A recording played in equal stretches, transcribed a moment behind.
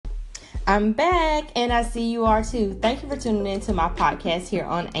I'm back, and I see you are too. Thank you for tuning in to my podcast here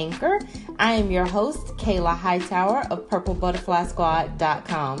on Anchor. I am your host, Kayla Hightower of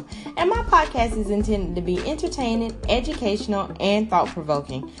PurpleButterflySquad.com, and my podcast is intended to be entertaining, educational, and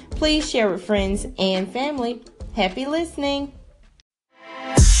thought-provoking. Please share with friends and family. Happy listening.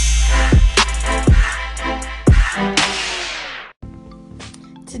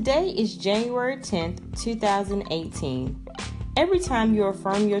 Today is January 10th, 2018. Every time you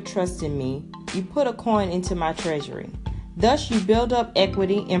affirm your trust in me, you put a coin into my treasury. Thus, you build up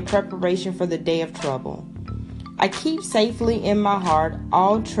equity in preparation for the day of trouble. I keep safely in my heart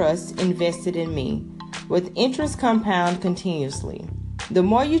all trust invested in me, with interest compound continuously. The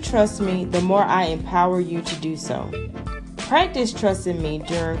more you trust me, the more I empower you to do so. Practice trusting me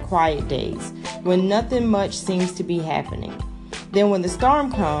during quiet days, when nothing much seems to be happening. Then when the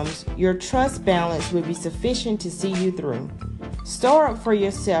storm comes, your trust balance will be sufficient to see you through. Store up for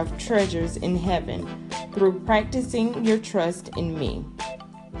yourself treasures in heaven through practicing your trust in me.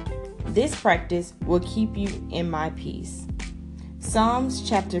 This practice will keep you in my peace. Psalms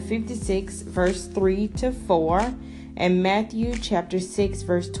chapter 56 verse 3 to 4 and Matthew chapter 6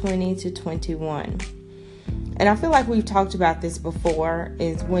 verse 20 to 21. And I feel like we've talked about this before,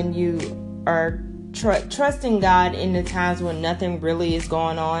 is when you are trusting God in the times when nothing really is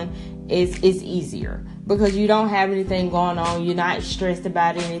going on, it's easier because you don't have anything going on. You're not stressed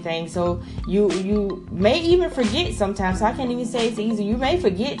about anything. So you may even forget sometimes. So I can't even say it's easy. You may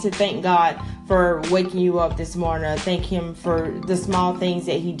forget to thank God for waking you up this morning, or thank Him for the small things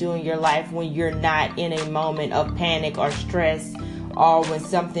that He do in your life when you're not in a moment of panic or stress, or when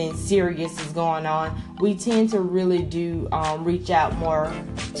something serious is going on. We tend to really do reach out more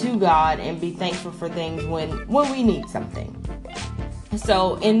to God and be thankful for things when we need something.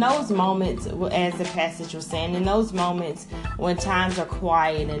 So in those moments, as the passage was saying, in those moments when times are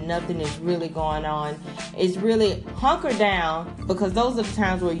quiet and nothing is really going on, it's really hunker down, because those are the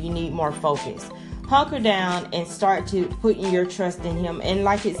times where you need more focus. Hunker down and start to putting your trust in Him. And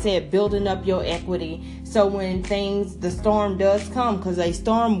like it said, building up your equity. So when the storm does come, because a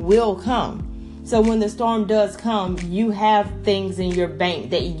storm will come. So when the storm does come, you have things in your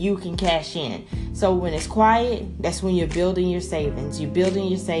bank that you can cash in. So when it's quiet, that's when you're building your savings. You're building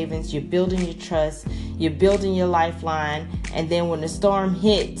your savings. You're building your trust. You're building your lifeline. And then when the storm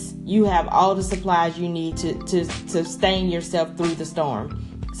hits, you have all the supplies you need to sustain yourself through the storm.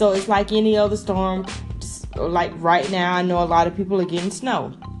 So it's like any other storm. Like right now, I know a lot of people are getting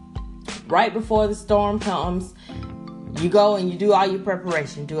snow. Right before the storm comes, you go and you do all your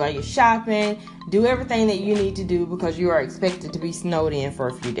preparation, do all your shopping, do everything that you need to do, because you are expected to be snowed in for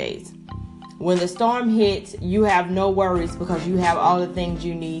a few days. When the storm hits, you have no worries because you have all the things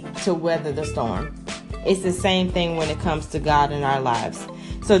you need to weather the storm. It's the same thing when it comes to God in our lives.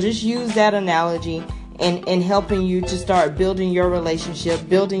 So just use that analogy in helping you to start building your relationship,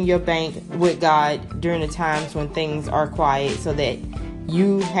 building your bank with God during the times when things are quiet, so that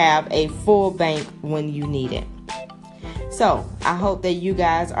you have a full bank when you need it. So I hope that you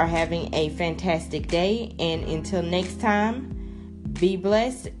guys are having a fantastic day. And until next time, be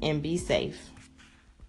blessed and be safe.